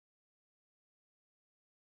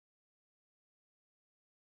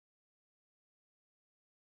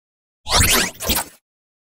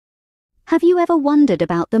Have you ever wondered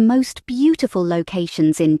about the most beautiful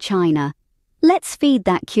locations in China? Let's feed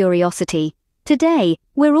that curiosity. Today,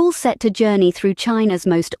 we're all set to journey through China's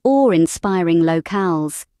most awe-inspiring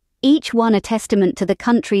locales, each one a testament to the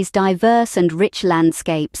country's diverse and rich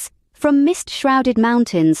landscapes. From mist-shrouded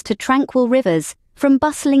mountains to tranquil rivers, from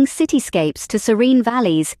bustling cityscapes to serene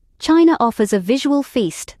valleys, China offers a visual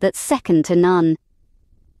feast that's second to none.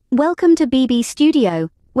 Welcome to BB Studio,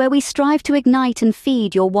 where we strive to ignite and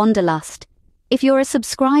feed your wanderlust. If you're a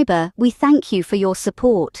subscriber, we thank you for your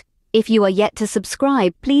support. If you are yet to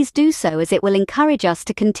subscribe, please do so, as it will encourage us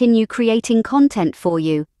to continue creating content for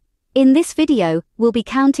you. In this video, we'll be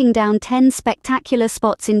counting down 10 spectacular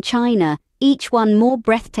spots in China, each one more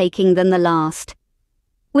breathtaking than the last.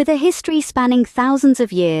 With a history spanning thousands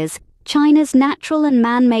of years, China's natural and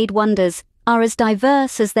man-made wonders are as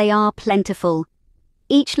diverse as they are plentiful.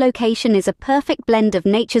 Each location is a perfect blend of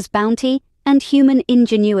nature's bounty and human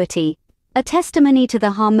ingenuity, a testimony to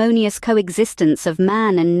the harmonious coexistence of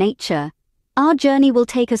man and nature. Our journey will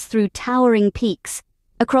take us through towering peaks,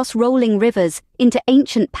 across rolling rivers, into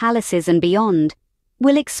ancient palaces and beyond.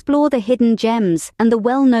 We'll explore the hidden gems and the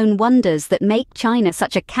well-known wonders that make China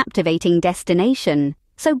such a captivating destination.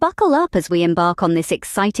 So buckle up as we embark on this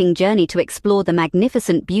exciting journey to explore the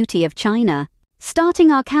magnificent beauty of China.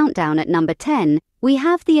 Starting our countdown at number 10, we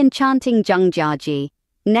have the enchanting Zhangjiajie.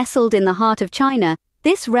 Nestled in the heart of China,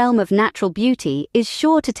 this realm of natural beauty is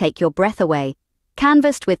sure to take your breath away.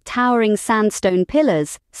 Canvassed with towering sandstone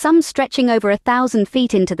pillars, some stretching over 1,000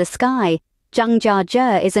 feet into the sky,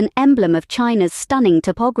 Zhangjiajie is an emblem of China's stunning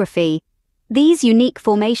topography. These unique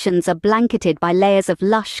formations are blanketed by layers of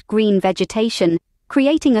lush green vegetation,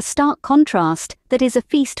 creating a stark contrast that is a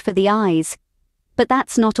feast for the eyes. But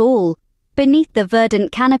that's not all. Beneath the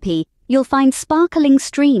verdant canopy, you'll find sparkling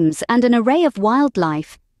streams and an array of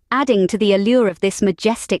wildlife, adding to the allure of this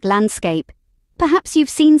majestic landscape. Perhaps you've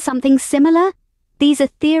seen something similar? These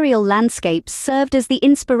ethereal landscapes served as the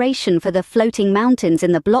inspiration for the floating mountains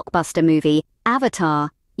in the blockbuster movie,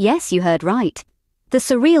 Avatar. Yes, you heard right. The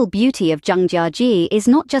surreal beauty of Zhangjiajie is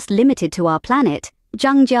not just limited to our planet.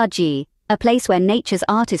 Zhangjiajie, a place where nature's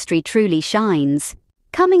artistry truly shines.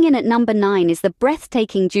 Coming in at number 9 is the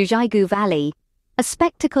breathtaking Zhujiagu Valley. A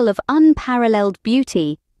spectacle of unparalleled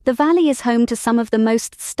beauty, the valley is home to some of the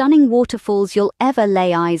most stunning waterfalls you'll ever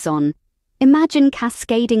lay eyes on. Imagine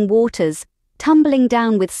cascading waters, tumbling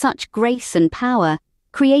down with such grace and power,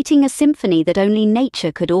 creating a symphony that only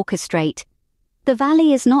nature could orchestrate. The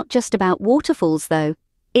valley is not just about waterfalls, though.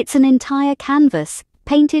 It's an entire canvas,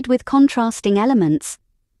 painted with contrasting elements.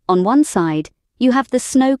 On one side, you have the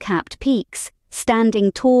snow-capped peaks,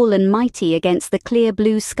 standing tall and mighty against the clear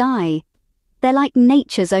blue sky. They're like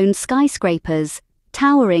nature's own skyscrapers,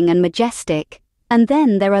 towering and majestic. And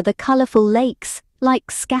then there are the colorful lakes,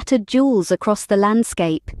 like scattered jewels across the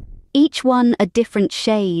landscape, each one a different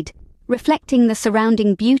shade, reflecting the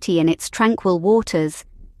surrounding beauty in its tranquil waters.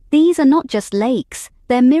 These are not just lakes,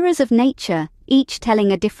 they're mirrors of nature, each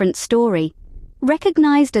telling a different story.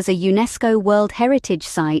 Recognized as a UNESCO World Heritage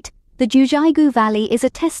Site, the Zhujiagu Valley is a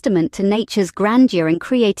testament to nature's grandeur and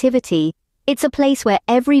creativity. It's a place where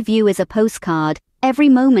every view is a postcard, every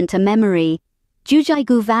moment a memory.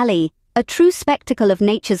 Zhujiagu Valley, a true spectacle of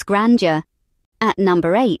nature's grandeur. At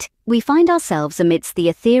number 8, we find ourselves amidst the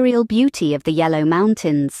ethereal beauty of the Yellow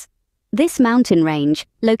Mountains. This mountain range,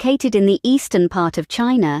 located in the eastern part of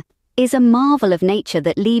China, is a marvel of nature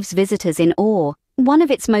that leaves visitors in awe. One of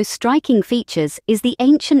its most striking features is the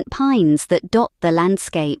ancient pines that dot the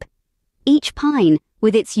landscape. Each pine,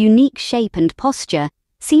 with its unique shape and posture,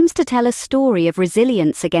 seems to tell a story of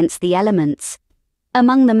resilience against the elements.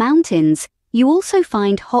 Among the mountains, you also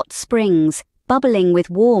find hot springs, bubbling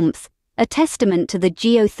with warmth, a testament to the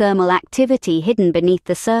geothermal activity hidden beneath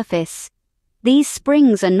the surface. These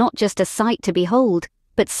springs are not just a sight to behold,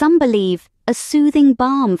 but some believe a soothing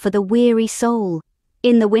balm for the weary soul.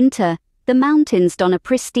 In the winter, the mountains don a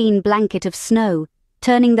pristine blanket of snow,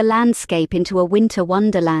 turning the landscape into a winter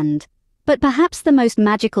wonderland. But perhaps the most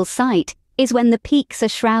magical sight is when the peaks are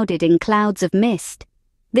shrouded in clouds of mist.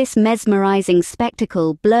 This mesmerizing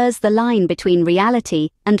spectacle blurs the line between reality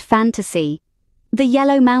and fantasy. The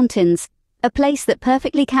Yellow Mountains, a place that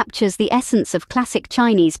perfectly captures the essence of classic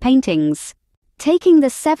Chinese paintings. Taking the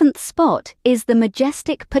 7th spot is the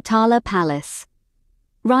majestic Potala Palace.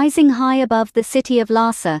 Rising high above the city of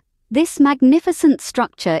Lhasa, this magnificent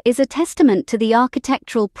structure is a testament to the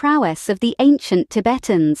architectural prowess of the ancient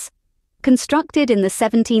Tibetans. Constructed in the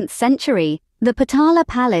 17th century, the Potala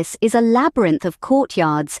Palace is a labyrinth of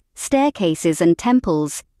courtyards, staircases and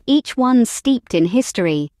temples, each one steeped in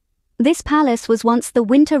history. This palace was once the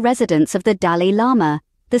winter residence of the Dalai Lama,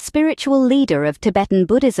 the spiritual leader of Tibetan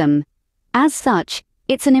Buddhism. As such,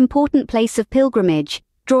 it's an important place of pilgrimage,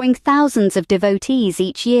 drawing thousands of devotees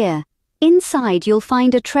each year. Inside you'll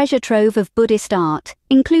find a treasure trove of Buddhist art,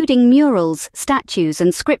 including murals, statues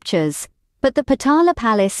and scriptures. But the Potala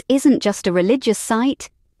Palace isn't just a religious site,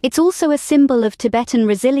 it's also a symbol of Tibetan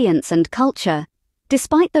resilience and culture.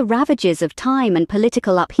 Despite the ravages of time and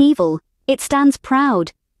political upheaval, it stands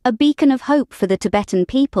proud, a beacon of hope for the Tibetan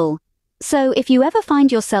people. So if you ever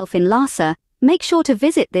find yourself in Lhasa, make sure to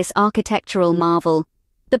visit this architectural marvel.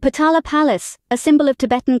 The Potala Palace, a symbol of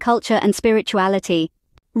Tibetan culture and spirituality.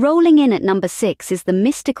 Rolling in at number 6 is the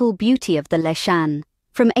mystical beauty of the Leshan.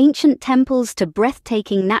 From ancient temples to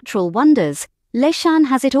breathtaking natural wonders, Leshan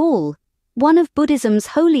has it all. One of Buddhism's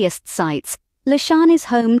holiest sites, Leshan is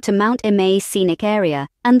home to Mount Emei Scenic Area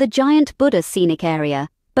and the Giant Buddha Scenic Area,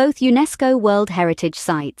 both UNESCO World Heritage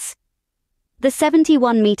Sites. The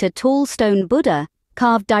 71-meter-tall stone Buddha,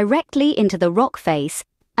 carved directly into the rock face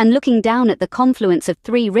and looking down at the confluence of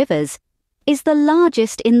 3 rivers, is the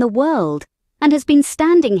largest in the world and has been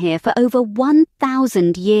standing here for over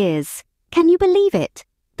 1,000 years. Can you believe it?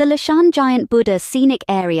 The Leshan Giant Buddha Scenic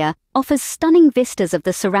Area offers stunning vistas of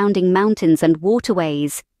the surrounding mountains and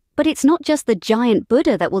waterways. But it's not just the giant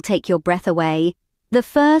Buddha that will take your breath away. The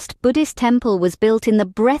first Buddhist temple was built in the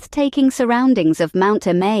breathtaking surroundings of Mount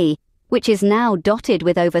Emei, which is now dotted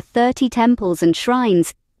with over 30 temples and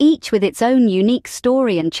shrines, each with its own unique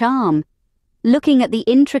story and charm. Looking at the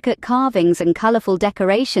intricate carvings and colorful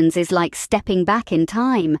decorations is like stepping back in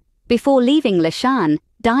time. Before leaving Leshan,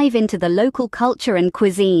 dive into the local culture and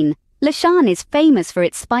cuisine. Leshan is famous for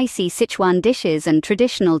its spicy Sichuan dishes and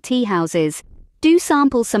traditional tea houses. Do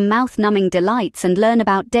sample some mouth-numbing delights and learn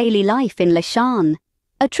about daily life in Leshan.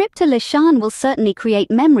 A trip to Leshan will certainly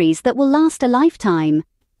create memories that will last a lifetime.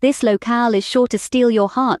 This locale is sure to steal your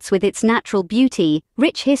hearts with its natural beauty,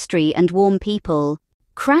 rich history and warm people.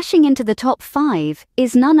 Crashing into the top 5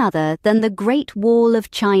 is none other than the Great Wall of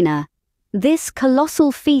China. This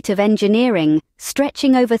colossal feat of engineering,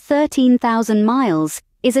 stretching over 13,000 miles,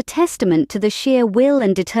 is a testament to the sheer will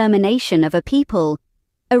and determination of a people.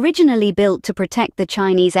 Originally built to protect the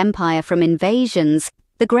Chinese Empire from invasions,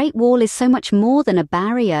 the Great Wall is so much more than a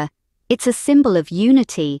barrier. It's a symbol of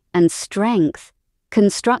unity and strength.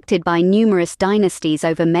 Constructed by numerous dynasties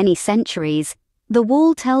over many centuries, the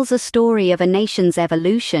wall tells a story of a nation's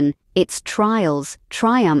evolution, its trials,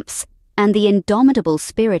 triumphs, and the indomitable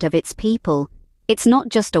spirit of its people. It's not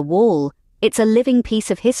just a wall, it's a living piece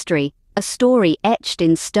of history, a story etched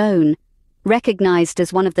in stone. Recognized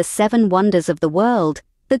as one of the 7 wonders of the world,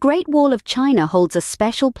 the Great Wall of China holds a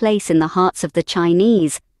special place in the hearts of the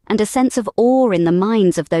Chinese and a sense of awe in the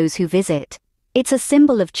minds of those who visit. It's a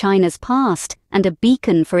symbol of China's past and a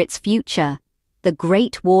beacon for its future. The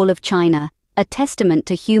Great Wall of China, a testament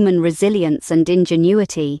to human resilience and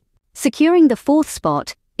ingenuity. Securing the 4th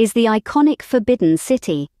spot is the iconic Forbidden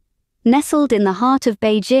City. Nestled in the heart of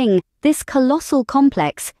Beijing, this colossal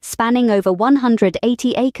complex, spanning over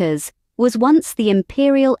 180 acres, was once the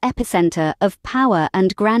imperial epicenter of power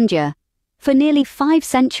and grandeur. For nearly 5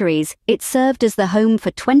 centuries, it served as the home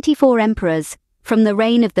for 24 emperors, from the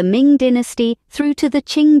reign of the Ming dynasty through to the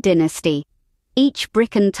Qing dynasty. Each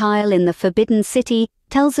brick and tile in the Forbidden City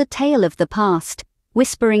tells a tale of the past,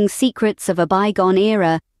 whispering secrets of a bygone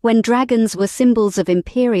era when dragons were symbols of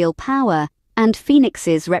imperial power and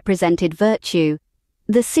phoenixes represented virtue.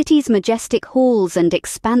 The city's majestic halls and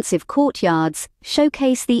expansive courtyards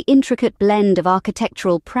showcase the intricate blend of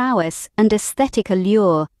architectural prowess and aesthetic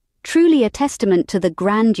allure, truly a testament to the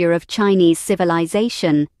grandeur of Chinese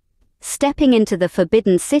civilization. Stepping into the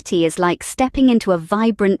Forbidden City is like stepping into a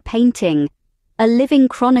vibrant painting, a living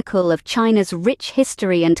chronicle of China's rich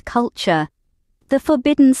history and culture. The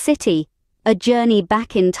Forbidden City, a journey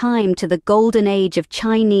back in time to the golden age of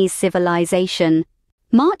Chinese civilization.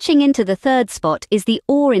 Marching into the 3rd spot is the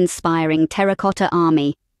awe-inspiring Terracotta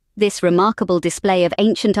Army. This remarkable display of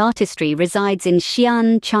ancient artistry resides in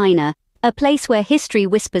Xi'an, China, a place where history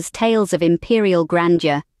whispers tales of imperial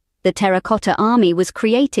grandeur. The Terracotta Army was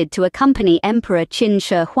created to accompany Emperor Qin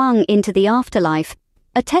Shi Huang into the afterlife,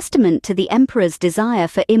 a testament to the emperor's desire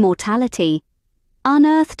for immortality.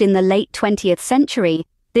 Unearthed in the late 20th century,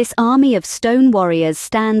 this army of stone warriors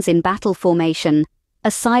stands in battle formation,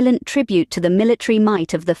 a silent tribute to the military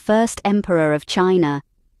might of the first emperor of China.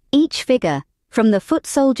 Each figure, from the foot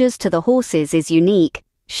soldiers to the horses, is unique,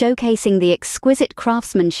 showcasing the exquisite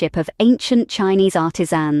craftsmanship of ancient Chinese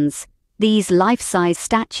artisans. These life-size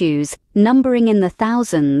statues, numbering in the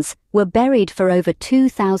thousands, were buried for over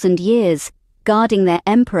 2,000 years, guarding their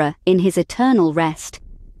emperor in his eternal rest.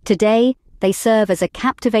 Today, They serve as a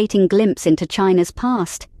captivating glimpse into China's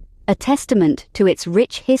past, a testament to its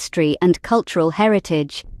rich history and cultural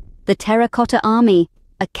heritage. The Terracotta Army,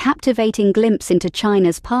 a captivating glimpse into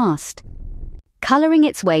China's past. Coloring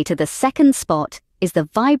its way to the second spot is the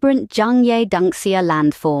vibrant Zhangye Dengxia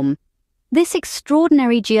landform. This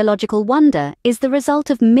extraordinary geological wonder is the result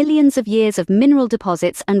of millions of years of mineral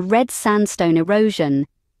deposits and red sandstone erosion,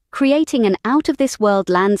 creating an out-of-this-world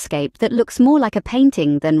landscape that looks more like a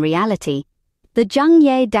painting than reality. The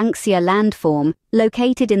Zhangye Dengxia landform,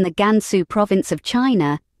 located in the Gansu province of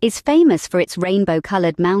China, is famous for its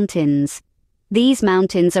rainbow-colored mountains. These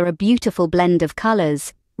mountains are a beautiful blend of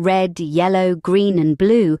colors, red, yellow, green, and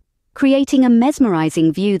blue, creating a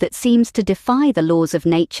mesmerizing view that seems to defy the laws of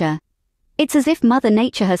nature. It's as if Mother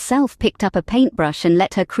Nature herself picked up a paintbrush and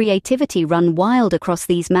let her creativity run wild across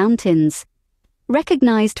these mountains.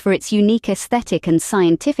 Recognized for its unique aesthetic and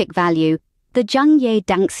scientific value, the Zhangye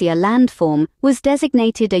Dengxia landform was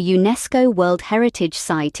designated a UNESCO World Heritage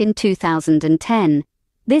Site in 2010.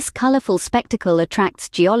 This colorful spectacle attracts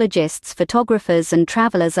geologists, photographers, and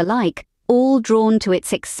travelers alike, all drawn to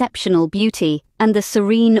its exceptional beauty and the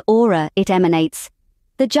serene aura it emanates.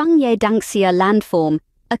 The Zhangye Dengxia landform,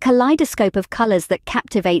 a kaleidoscope of colors that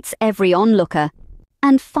captivates every onlooker.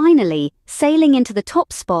 And finally, sailing into the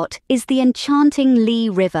top spot is the enchanting Li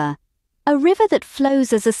River. A river that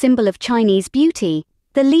flows as a symbol of Chinese beauty,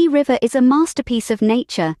 the Li River is a masterpiece of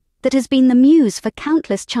nature that has been the muse for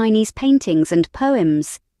countless Chinese paintings and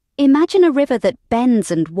poems. Imagine a river that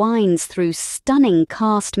bends and winds through stunning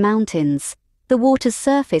karst mountains, the water's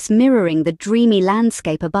surface mirroring the dreamy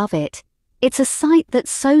landscape above it. It's a sight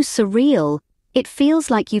that's so surreal, it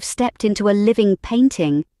feels like you've stepped into a living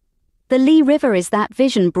painting. The Li River is that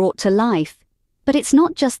vision brought to life. But it's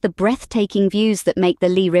not just the breathtaking views that make the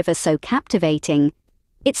Li River so captivating.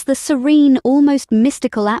 It's the serene, almost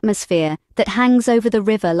mystical atmosphere that hangs over the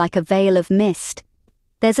river like a veil of mist.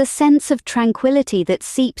 There's a sense of tranquility that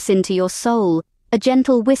seeps into your soul, a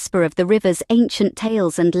gentle whisper of the river's ancient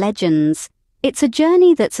tales and legends. It's a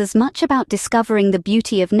journey that's as much about discovering the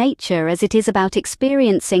beauty of nature as it is about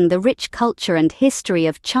experiencing the rich culture and history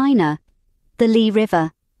of China. The Li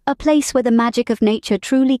River, a place where the magic of nature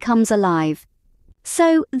truly comes alive.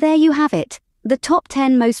 So, there you have it, the top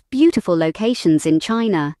 10 most beautiful locations in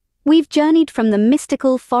China. We've journeyed from the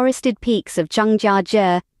mystical forested peaks of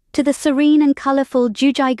Zhangjiajie to the serene and colorful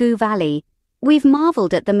Jiuzhaigou Valley. We've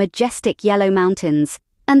marveled at the majestic yellow mountains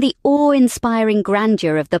and the awe-inspiring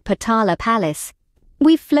grandeur of the Potala Palace.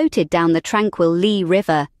 We've floated down the tranquil Li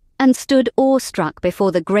River and stood awestruck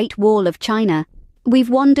before the Great Wall of China.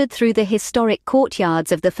 We've wandered through the historic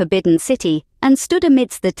courtyards of the Forbidden City and stood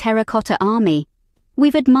amidst the Terracotta Army.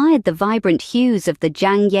 We've admired the vibrant hues of the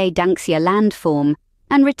Zhangye Dengxia landform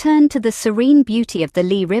and returned to the serene beauty of the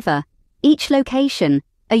Li River. Each location,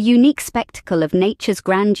 a unique spectacle of nature's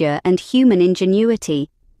grandeur and human ingenuity.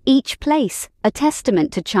 Each place, a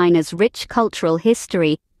testament to China's rich cultural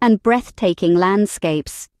history and breathtaking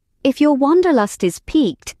landscapes. If your wanderlust is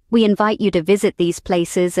piqued, we invite you to visit these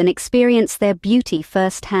places and experience their beauty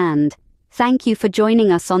firsthand. Thank you for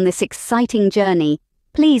joining us on this exciting journey.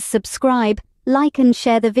 Please subscribe, like and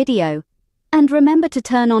share the video. And remember to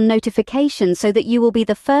turn on notifications so that you will be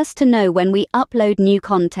the first to know when we upload new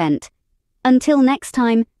content. Until next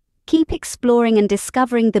time, keep exploring and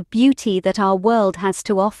discovering the beauty that our world has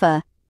to offer.